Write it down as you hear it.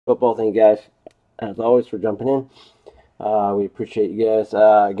football. Thank you guys, as always, for jumping in. We appreciate you guys.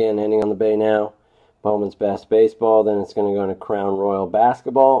 Again, ending on the bay now. Bowman's Best Baseball. Then it's going to go into Crown Royal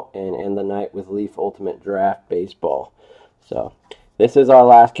Basketball and end the night with Leaf Ultimate Draft Baseball. So this is our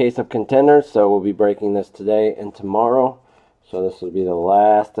last case of Contenders. So we'll be breaking this today and tomorrow. So this will be the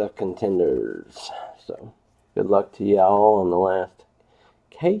last of Contenders. So good luck to y'all on the last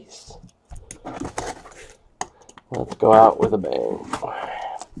case. Let's go out with a bang.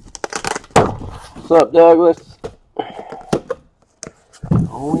 What's up, Douglas?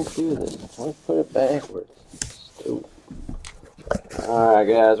 Always do this. Always put it backwards. Stupid. Alright,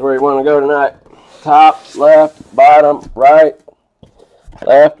 guys, where you want to go tonight? Top, left, bottom, right?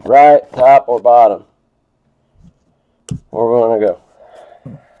 Left, right, top, or bottom? Where we want to go?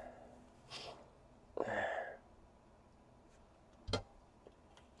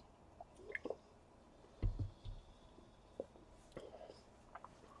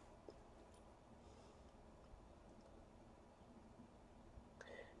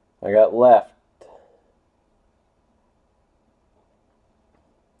 I got left.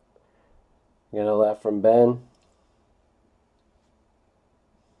 Get a left from Ben.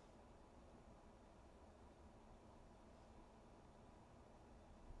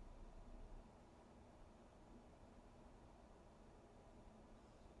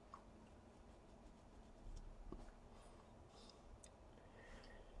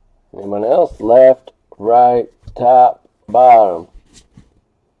 Anyone else? Left, right, top, bottom.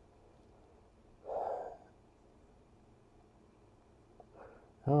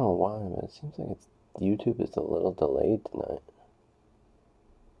 I don't know why, but it seems like YouTube is a little delayed tonight.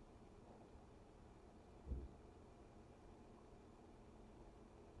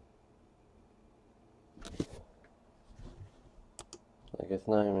 Like it's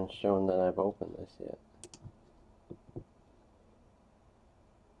not even showing that I've opened this yet.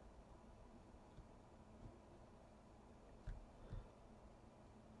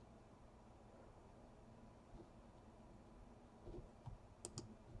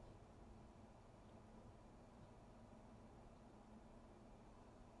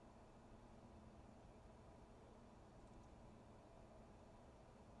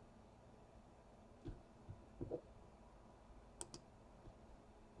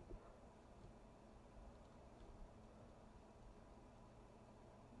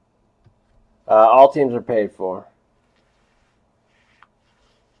 All teams are paid for.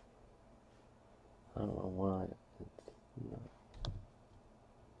 I don't know why.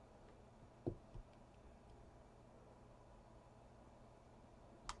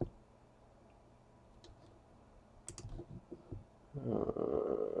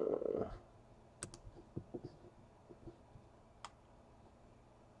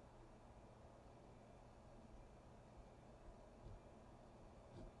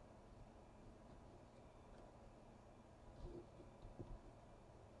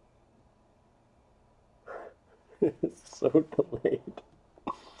 It's so delayed.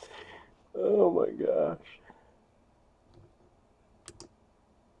 Oh my gosh.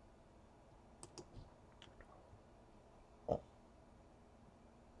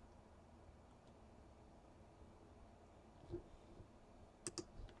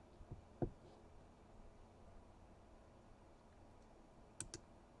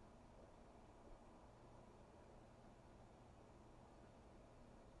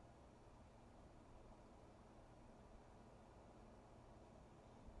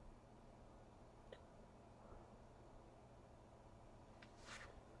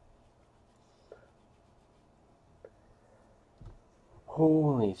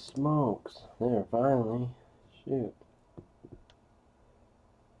 Holy smokes. There, finally. Shoot.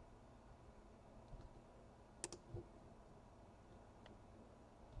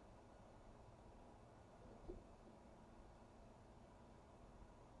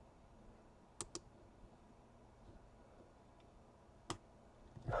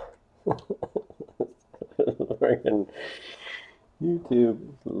 Freaking YouTube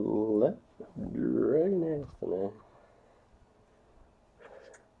left dragging ass tonight.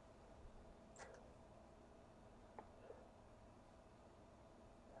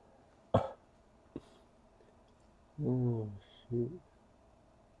 Oh, shoot.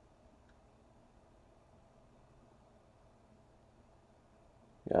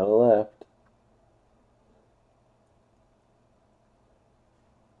 Got a left.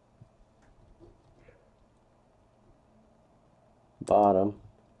 Bottom.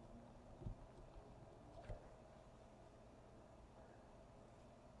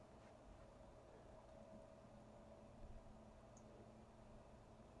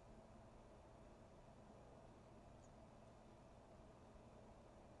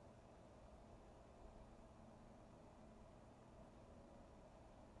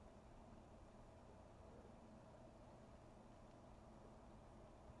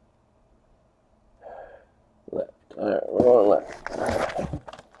 Alright, we're going left.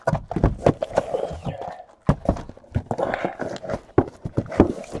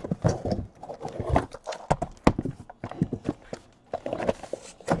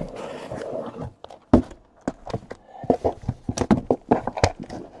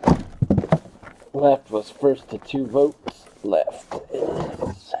 Left was first to 2 votes. Left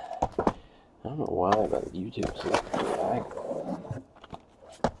is. I don't know why, but YouTube's left to lag.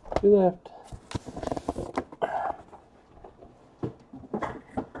 2 left.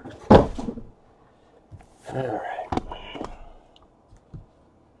 Alright.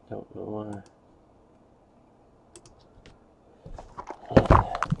 Don't know why.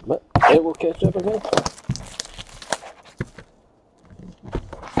 But it will catch up eventually.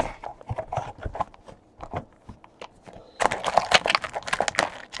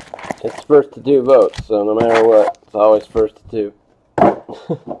 It's first to 2 votes, so no matter what, it's always first to 2.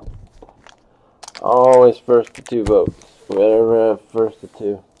 Always first to 2 votes. Whatever have first to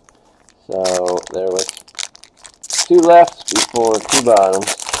 2. So there was 2 lefts before 2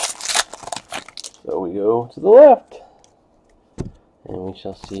 bottoms. So we go to the left. And we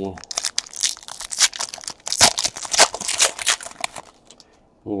shall see.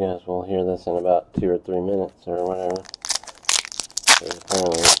 You guys will hear this in about 2 or 3 minutes or whatever.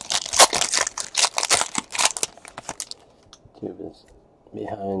 Apparently, YouTube is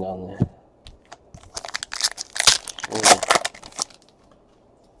behind on that.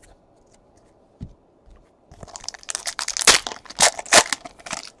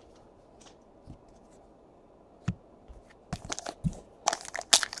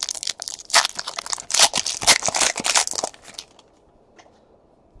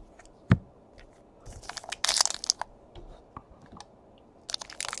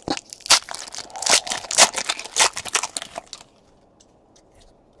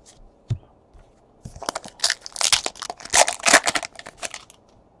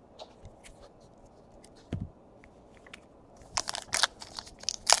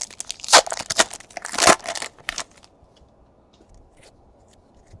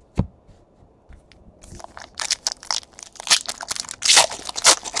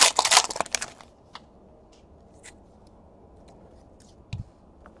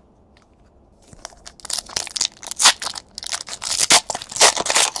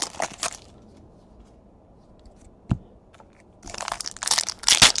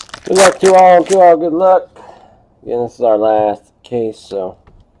 Good luck to all, good luck. Again, this is our last case, so.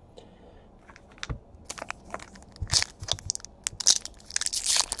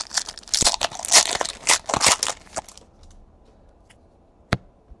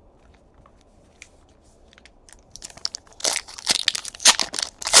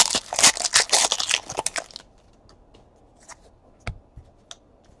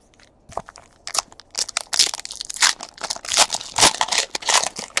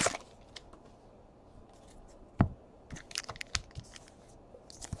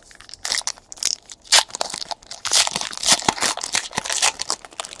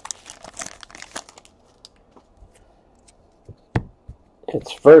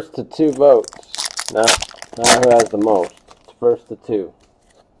 It's first to 2 votes, not who has the most. It's first to 2.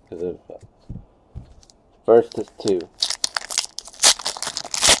 Because first is 2.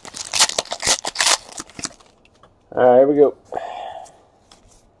 Alright, here we go.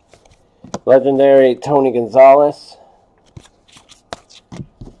 Legendary Tony Gonzalez.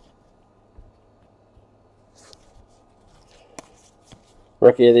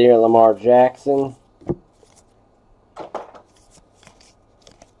 Rookie of the Year Lamar Jackson.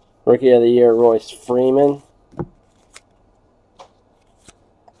 Rookie of the Year Royce Freeman.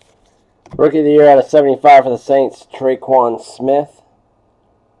 Rookie of the Year out of 75 for the Saints, Traquan Smith.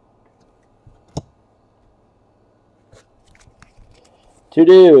 Two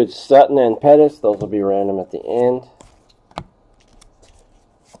dudes, Sutton and Pettis. Those will be random at the end.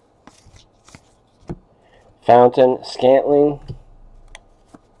 Fountain, Scantling.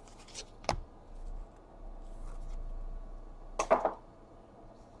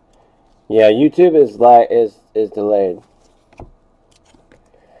 Yeah, YouTube is delayed.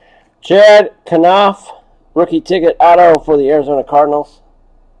 Chad Knopf, rookie ticket auto for the Arizona Cardinals.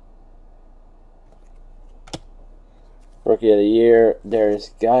 Rookie of the Year,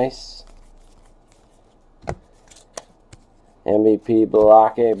 Darius Geis. MVP,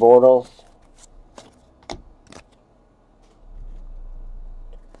 Balake Bortles.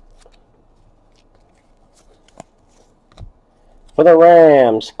 For the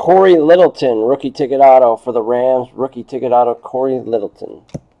Rams, Corey Littleton, rookie ticket auto for the Rams. Rookie ticket auto, Corey Littleton.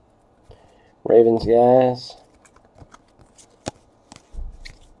 Ravens guys.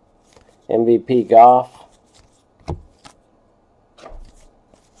 MVP Goff.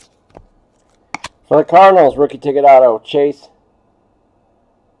 For the Cardinals, rookie ticket auto, Chase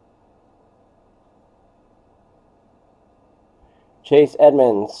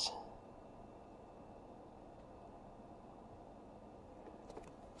Edmonds.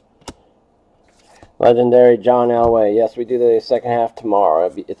 Legendary John Elway. Yes, we do the second half tomorrow.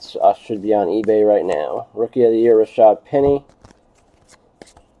 It should be on eBay right now. Rookie of the Year, Rashad Penny.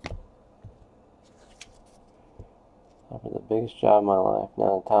 For the biggest job of my life.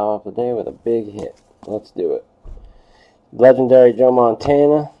 Now the top of the day with a big hit. Let's do it. Legendary Joe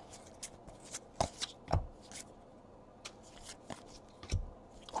Montana.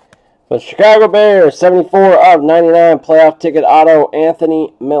 For the Chicago Bears, 74 of 99 playoff ticket auto,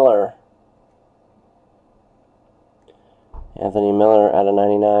 Anthony Miller. Anthony Miller out of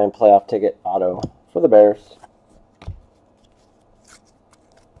 99 playoff ticket auto for the Bears.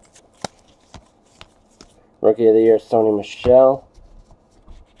 Rookie of the Year, Sony Michel.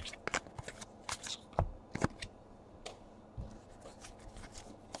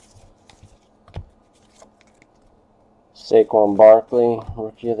 Saquon Barkley,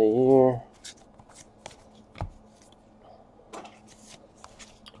 Rookie of the Year.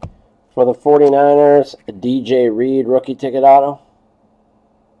 For the 49ers, DJ Reed, rookie ticket auto.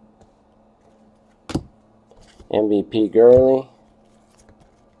 MVP Gurley.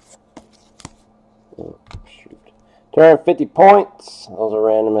 Oh, shoot. 250 points. Those are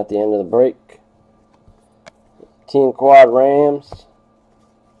random at the end of the break. Team Quad Rams.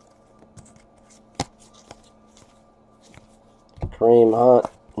 Kareem Hunt,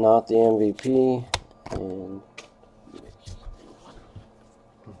 not the MVP.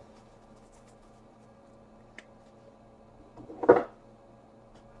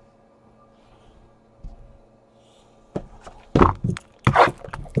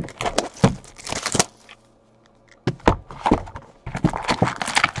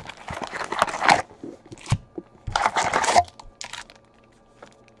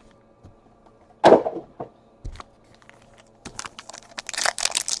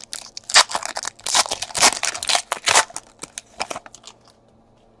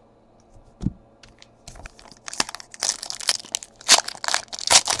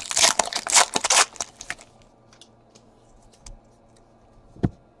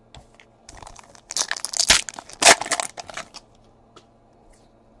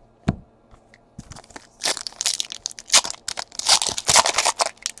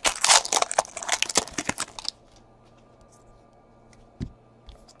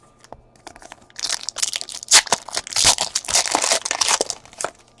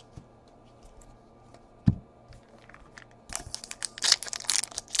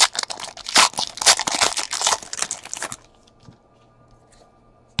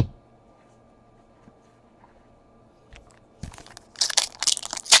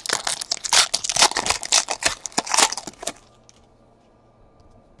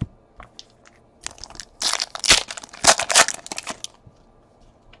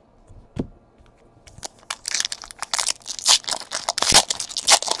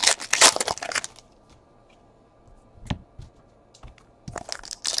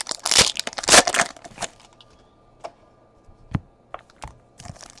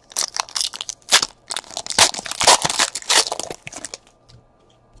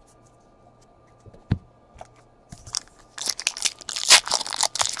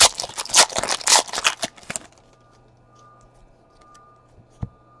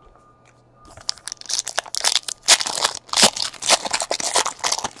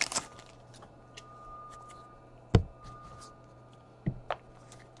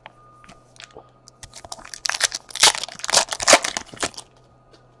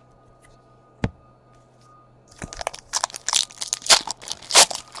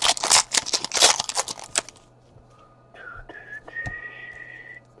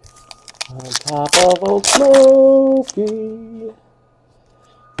 And on top of Old Smoky,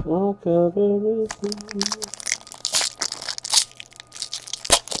 I'll cover everything.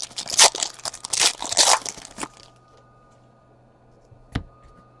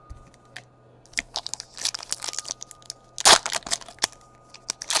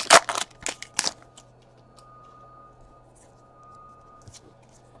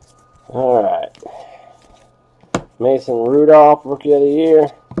 All right, Mason Rudolph, Rookie of the Year.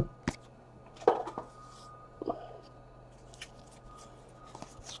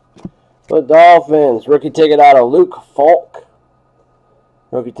 The Dolphins, rookie ticket out of Luke Falk.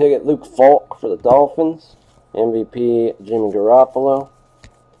 Rookie ticket Luke Falk for the Dolphins. MVP Jimmy Garoppolo.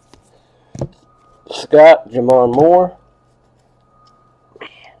 Scott Jamon Moore.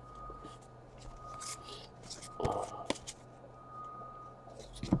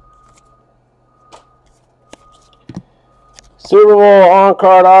 Super Bowl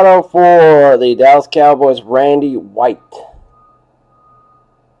on-card auto for the Dallas Cowboys, Randy White.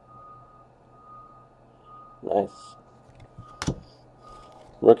 Nice.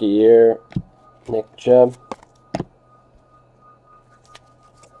 Rookie year, Nick Chubb.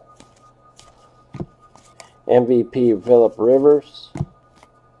 MVP, Phillip Rivers.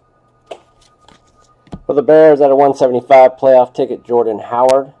 For the Bears, at a 175 playoff ticket, Jordan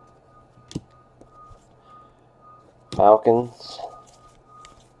Howard. Falcons.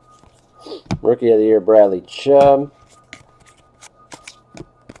 Rookie of the year, Bradley Chubb.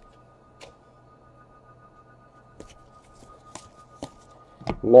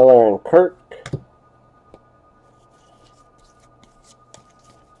 Miller and Kirk.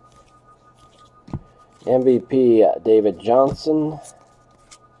 MVP, David Johnson.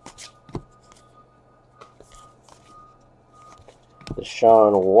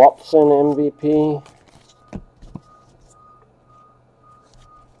 Deshaun Watson, MVP.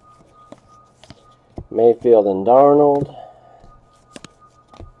 Mayfield and Darnold.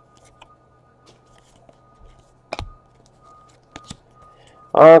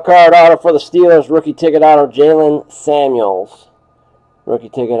 On-card auto for the Steelers, rookie ticket auto, Jalen Samuels. Rookie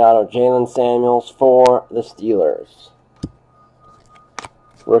ticket auto, Jalen Samuels for the Steelers.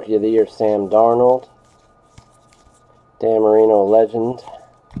 Rookie of the year, Sam Darnold. Dan Marino, legend.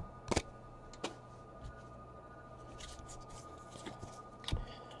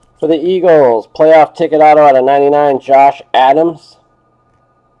 For the Eagles, playoff ticket auto at a 99, Josh Adams.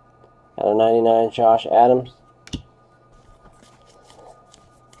 At a 99, Josh Adams.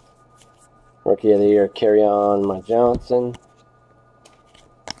 Rookie of the year, Kerryon Johnson.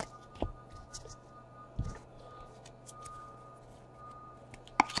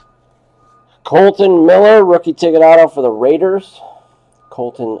 Colton Miller, rookie ticket auto for the Raiders.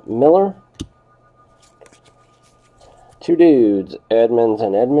 Colton Miller. Two dudes, Edmonds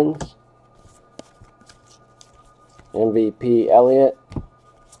and Edmonds. MVP, Elliott.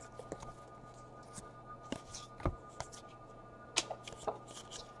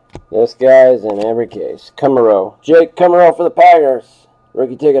 This guy's in every case. Kumaro. Jake Kumaro for the Packers.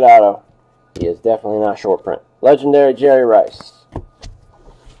 Rookie ticket auto. He is definitely not short print. Legendary Jerry Rice.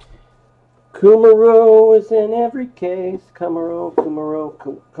 Kumaro is in every case. Kumaro, Kumaro,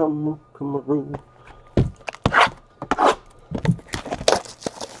 Kumaro.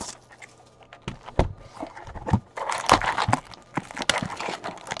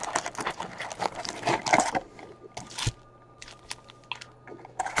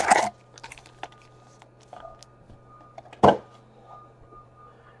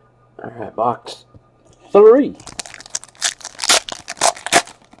 Alright, box 3.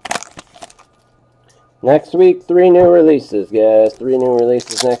 Next week, 3 new releases, guys. 3 new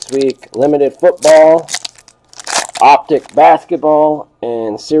releases next week. Limited football, Optic basketball,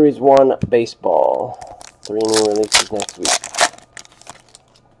 and Series 1 baseball. 3 new releases next week.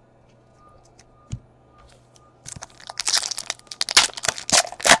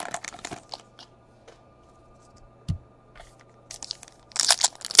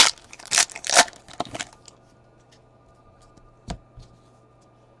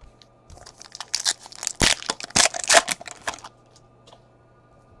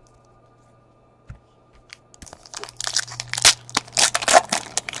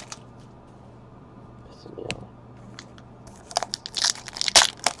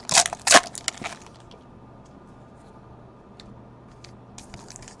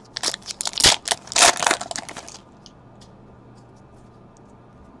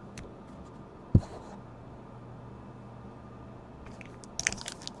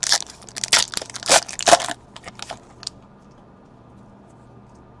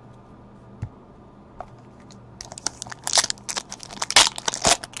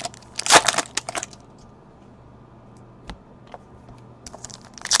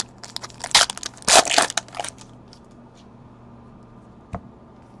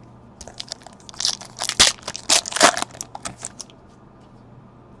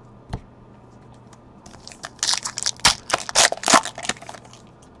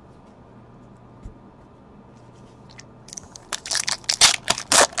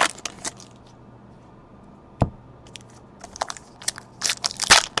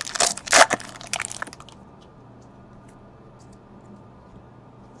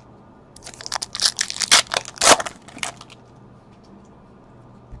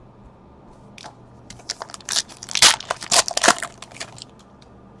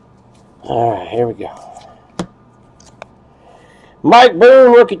 Alright, here we go. Mike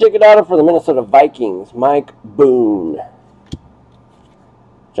Boone, rookie ticket auto for the Minnesota Vikings. Mike Boone.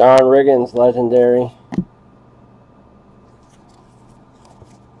 John Riggins, legendary.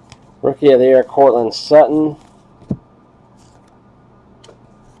 Rookie of the Year, Cortland Sutton.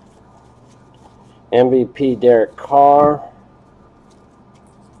 MVP, Derek Carr.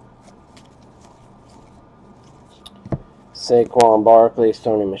 Saquon Barkley,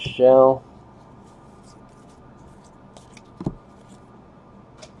 Sony Michel.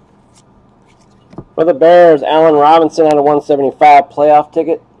 For the Bears, Allen Robinson out of 175 playoff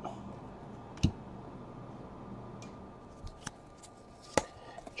ticket.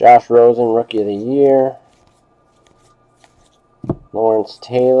 Josh Rosen, Rookie of the Year. Lawrence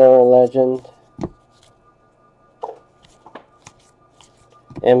Taylor, legend.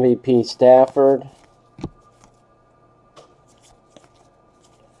 MVP, Stafford.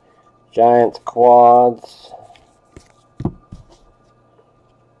 Giants quads.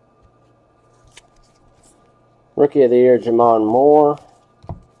 Rookie of the Year, Jamon Moore.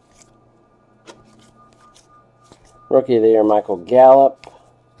 Rookie of the Year, Michael Gallup.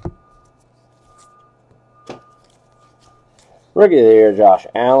 Rookie of the Year, Josh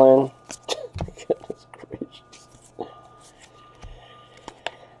Allen. Goodness gracious.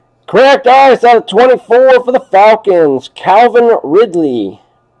 Correct ice out of 24 for the Falcons, Calvin Ridley.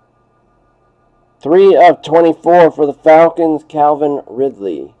 3 of 24 for the Falcons, Calvin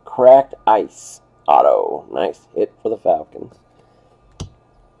Ridley. Cracked ice auto. Nice hit for the Falcons.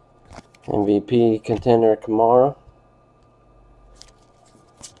 MVP contender Kamara.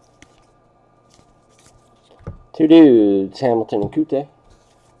 Two dudes, Hamilton and Kute.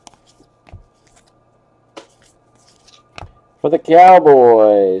 For the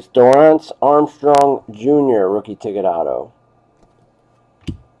Cowboys, Dorrance Armstrong Jr., rookie ticket auto.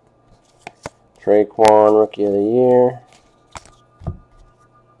 Traquan, Rookie of the Year.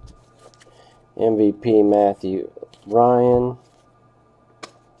 MVP, Matthew Ryan.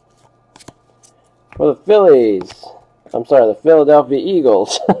 For the Phillies, the Philadelphia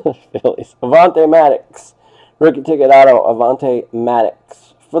Eagles. Phillies. Avante Maddox. Rookie ticket auto, Avante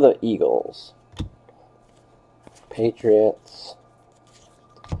Maddox for the Eagles. Patriots.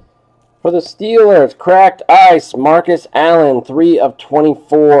 For the Steelers, cracked ice, Marcus Allen, 3 of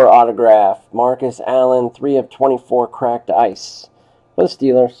 24 autograph. Marcus Allen, 3 of 24 cracked ice. For the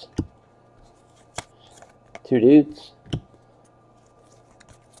Steelers. Two dudes.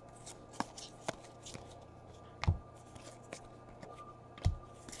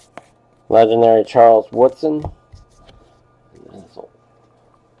 Legendary Charles Woodson.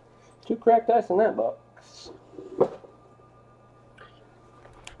 Two cracked ice in that box.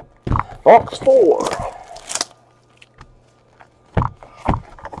 Box 4.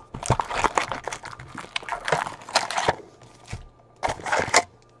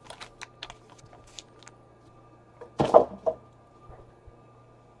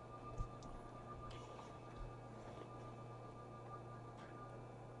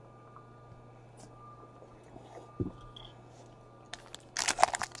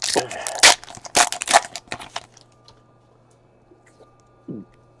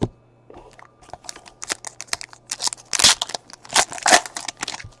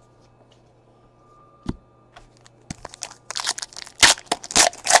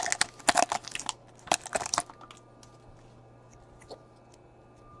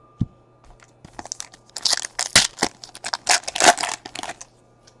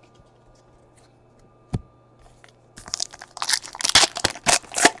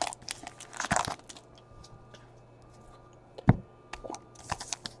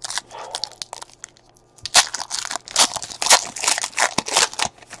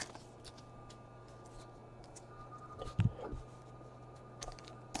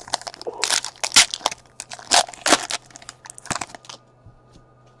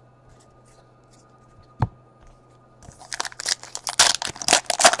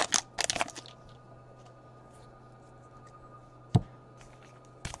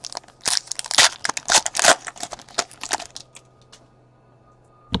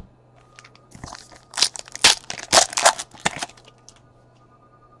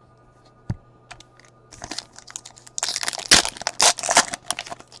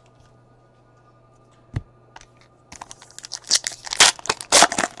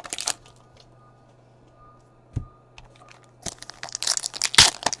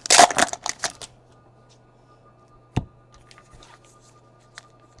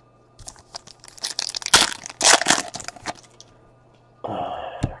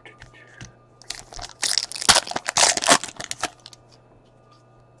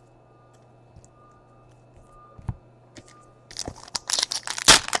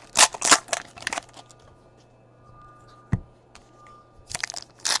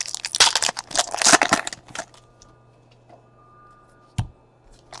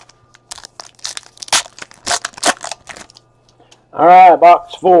 All right,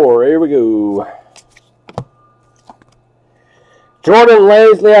 box 4. Here we go. Jordan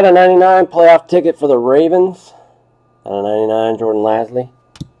Lasley out of 99, playoff ticket for the Ravens. Out of 99, Jordan Lasley.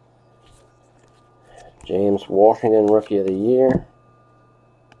 James Washington, Rookie of the Year.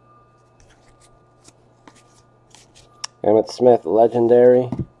 Emmitt Smith, Legendary.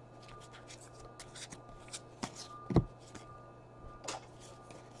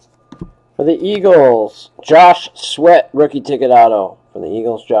 For the Eagles, Josh Sweat, Rookie ticket auto. For the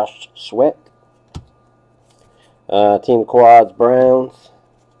Eagles, Josh Sweat. Team Quads, Browns.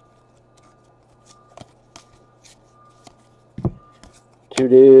 Two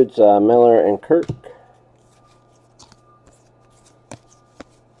dudes, Miller and Kirk.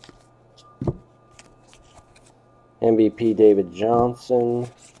 MVP David Johnson.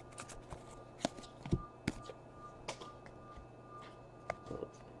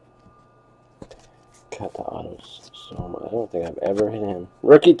 Cut the autos so much. I don't think I've ever hit him.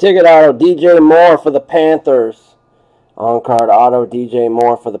 Rookie ticket auto, DJ Moore for the Panthers. On-card auto, DJ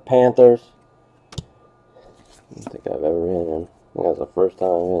Moore for the Panthers. I don't think I've ever hit him. I think that's the first time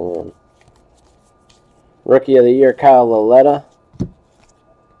I've hit him. Rookie of the Year, Kyle Laletta.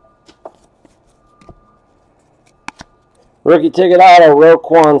 Rookie ticket auto,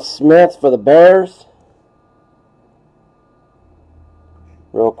 Roquan Smith for the Bears.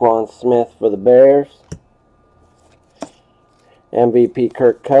 Roquan Smith for the Bears. MVP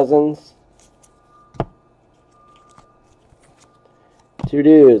Kirk Cousins. Two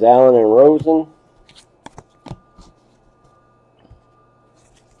dudes, Allen and Rosen.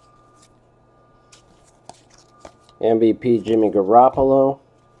 MVP Jimmy Garoppolo.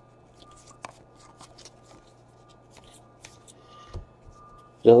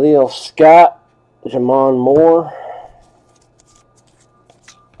 Jaleel Scott, Jamon Moore.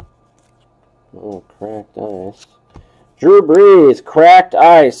 Oh, cracked ice. Drew Brees, cracked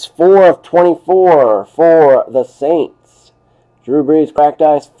ice, 4 of 24 for the Saints. Drew Brees, cracked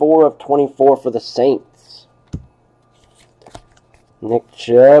ice, 4 of 24 for the Saints. Nick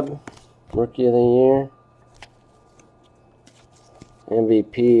Chubb, Rookie of the Year.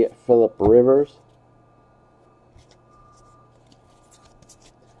 MVP Phillip Rivers.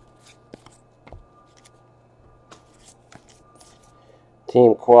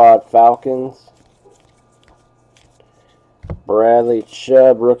 Team Quad Falcons. Bradley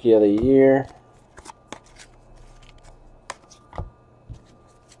Chubb, Rookie of the Year.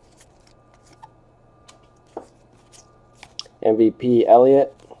 MVP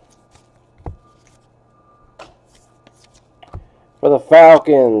Elliott. For the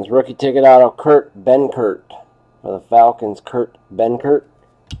Falcons, rookie ticket auto, Kurt Benkert. For the Falcons, Kurt Benkert.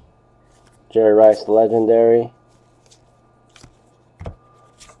 Jerry Rice, Legendary.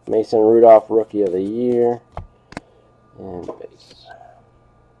 Mason Rudolph, Rookie of the Year. And base.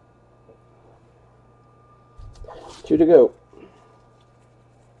 2 to go.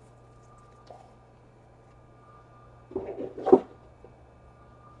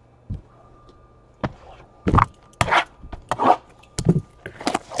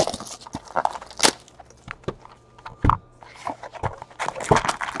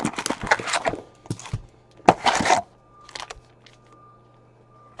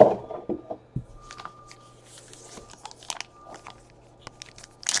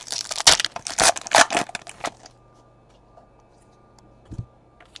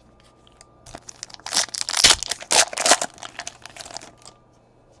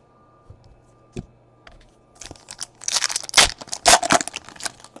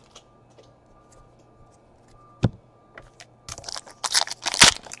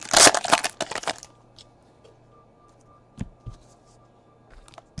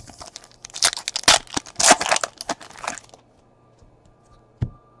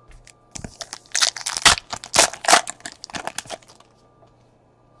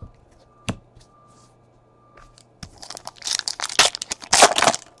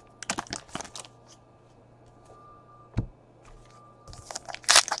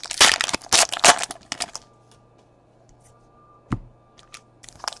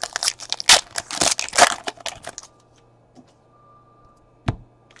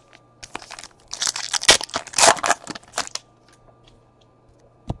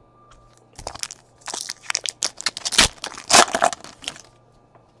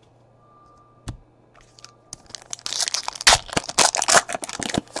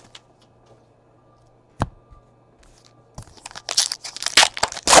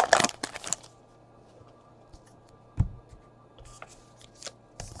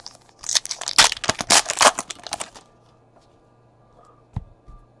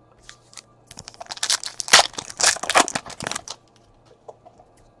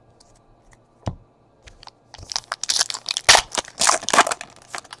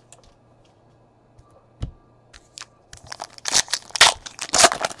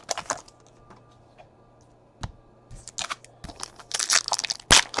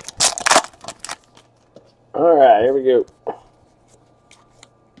 we go.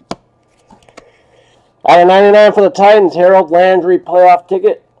 Out of 99 for the Titans, Harold Landry playoff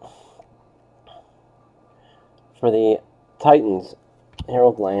ticket. For the Titans,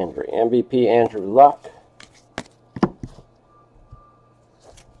 Harold Landry. MVP, Andrew Luck.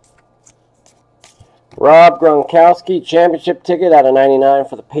 Rob Gronkowski, championship ticket out of 99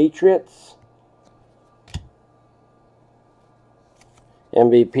 for the Patriots.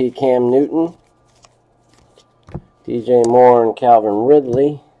 MVP, Cam Newton. DJ Moore and Calvin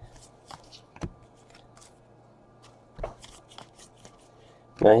Ridley.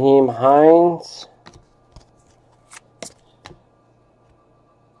 Naheem Hines.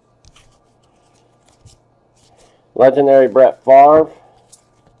 Legendary Brett Favre.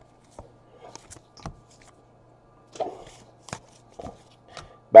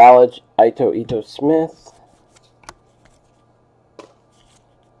 Ballage, Ito Smith.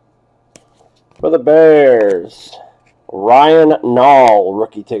 For the Bears, Ryan Nall,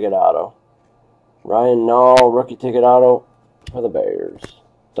 rookie ticket auto. Ryan Nall, rookie ticket auto for the Bears.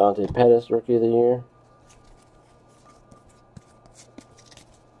 Dante Pettis, rookie of the year.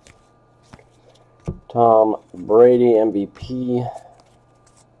 Tom Brady, MVP.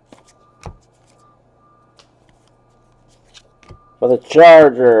 For the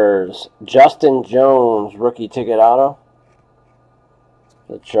Chargers, Justin Jones, rookie ticket auto.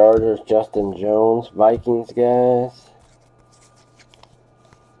 The Chargers, Justin Jones. Vikings, guys.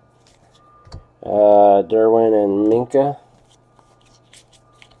 Derwin and Minka.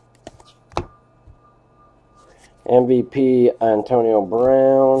 MVP, Antonio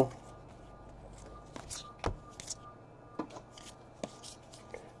Brown.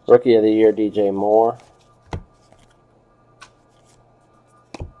 Rookie of the year, DJ Moore.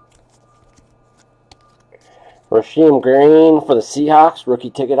 Rasheem Green for the Seahawks, rookie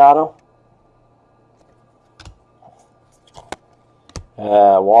ticket auto.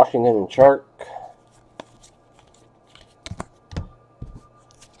 Washington and Chark.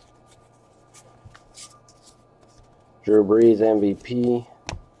 Drew Brees, MVP.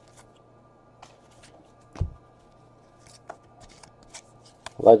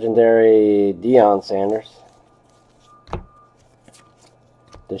 Legendary Deion Sanders.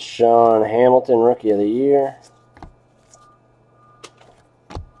 Deshaun Hamilton, rookie of the year.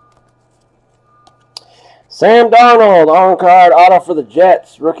 Sam Darnold, on-card auto for the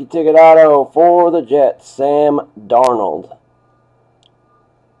Jets. Rookie ticket auto for the Jets. Sam Darnold.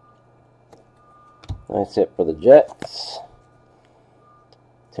 Nice hit for the Jets.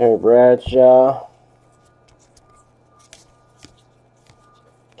 Terry Bradshaw.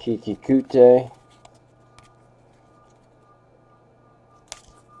 Kiki Kute.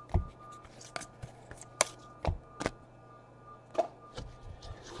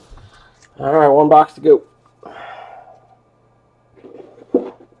 All right, one box to go.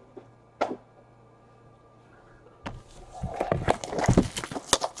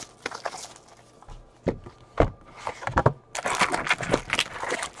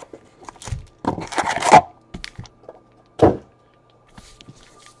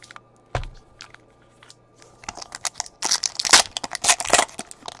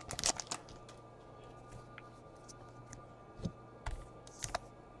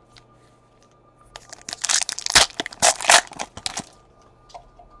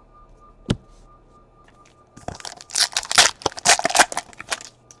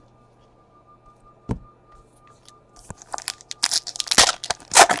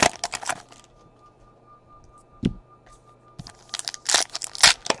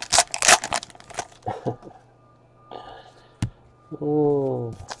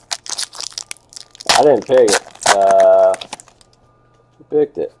 I didn't pick it. Who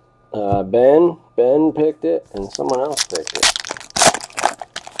picked it? Ben picked it, and someone else picked it.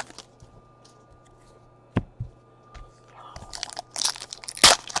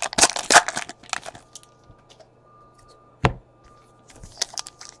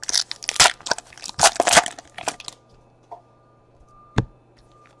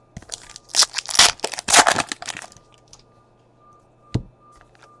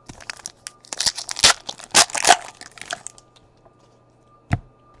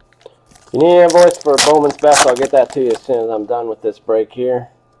 If you need an invoice for Bowman's Best, I'll get that to you as soon as I'm done with this break here.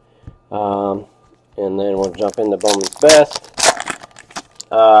 And then we'll jump into Bowman's Best.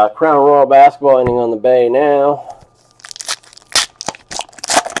 Crown Royal Basketball ending on the bay now.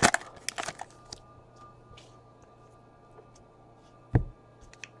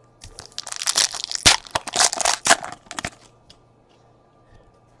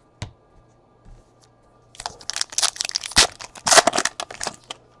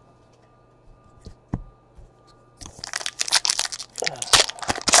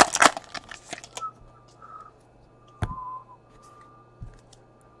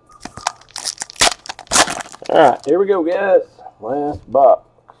 Alright, here we go, guys. Last box.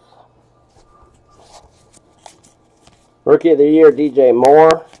 Rookie of the Year, DJ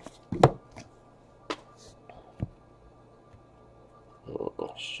Moore.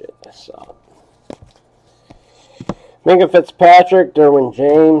 Oh, shit, I saw it. Minka Fitzpatrick, Derwin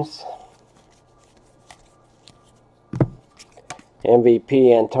James.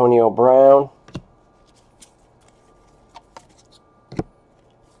 MVP, Antonio Brown.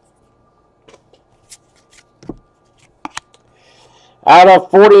 Out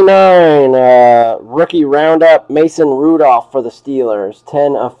of 49, rookie roundup, Mason Rudolph for the Steelers.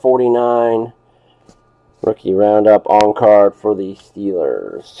 10 of 49. Rookie roundup on card for the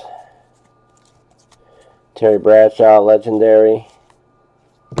Steelers. Terry Bradshaw, legendary.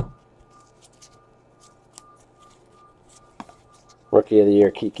 Rookie of the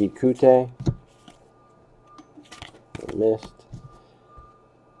Year, Kiki Kute. Missed.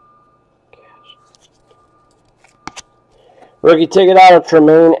 Rookie ticket out of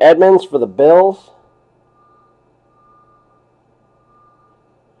Tremaine Edmonds for the Bills.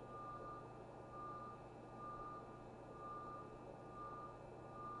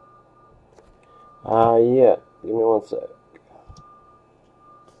 Yeah. Give me one sec.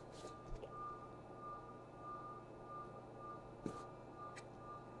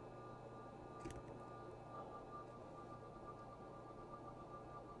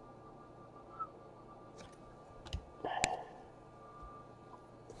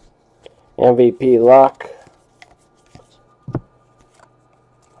 MVP Luck.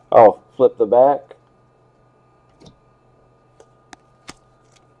 Oh, flip the back.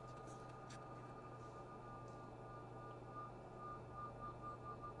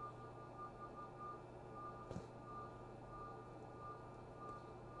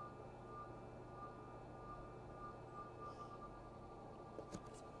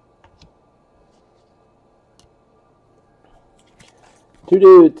 Two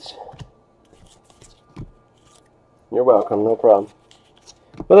dudes. You're welcome, no problem.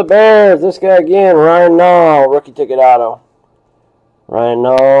 For the Bears, this guy again, Ryan Nall, rookie ticket auto. Ryan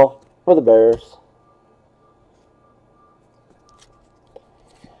Nall for the Bears.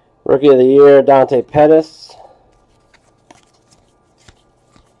 Rookie of the Year, Dante Pettis.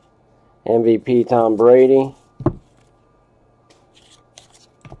 MVP, Tom Brady.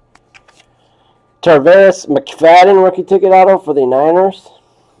 Tarvaris McFadden, rookie ticket auto for the Niners.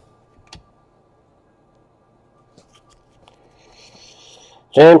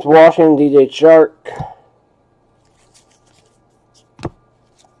 James Washington, DJ Chark.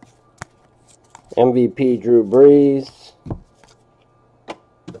 MVP, Drew Brees.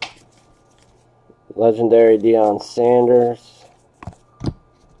 Legendary, Deion Sanders.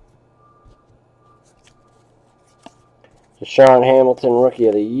 Deshaun Hamilton, rookie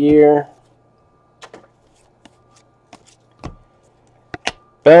of the year.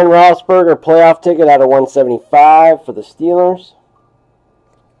 Ben Roethlisberger, playoff ticket out of 175 for the Steelers.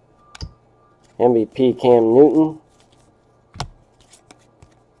 MVP, Cam Newton.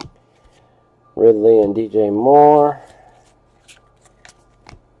 Ridley and DJ Moore.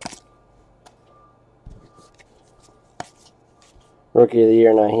 Rookie of the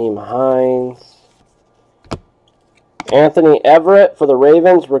Year, Naheem Hines. Anthony Everett for the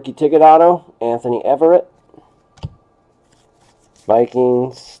Ravens, rookie ticket auto. Anthony Everett.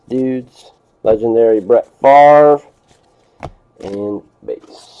 Vikings, dudes. Legendary, Brett Favre. And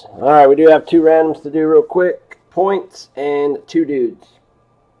base. Alright, we do have two randoms to do real quick. Points and two dudes.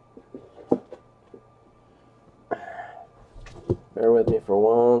 Bear with me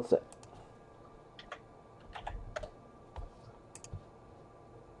for 1 sec.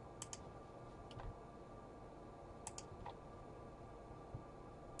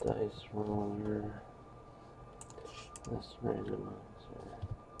 Dice roller. This randomizer.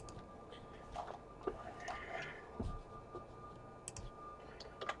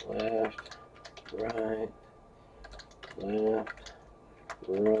 Left, right, left,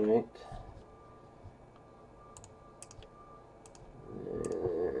 right.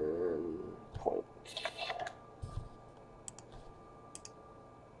 And point.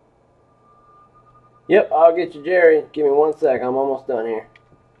 Yep, I'll get you, Jerry. Give me 1 sec. I'm almost done here.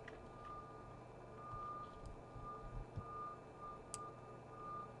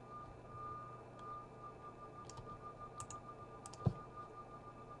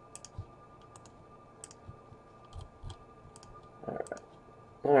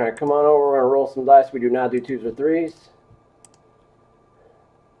 Alright, come on over. We're going to roll some dice. We do not do twos or threes.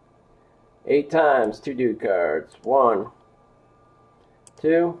 8 times, 2 dude cards. 1,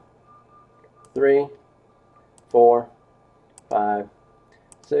 2, 3, 4, 5,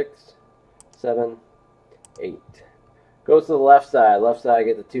 6, 7, 8. Goes to the left side. Left side,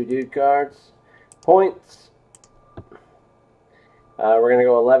 get the 2 dude cards. Points. We're going to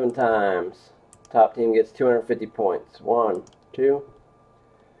go 11 times. Top team gets 250 points. 1, 2,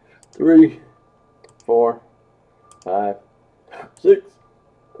 3, 4, 5, 6,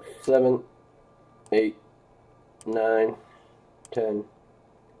 7, 8, 9, 10,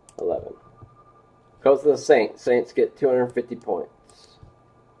 11. Goes to the Saints. Saints get 250 points.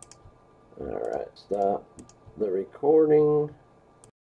 Alright, stop the recording.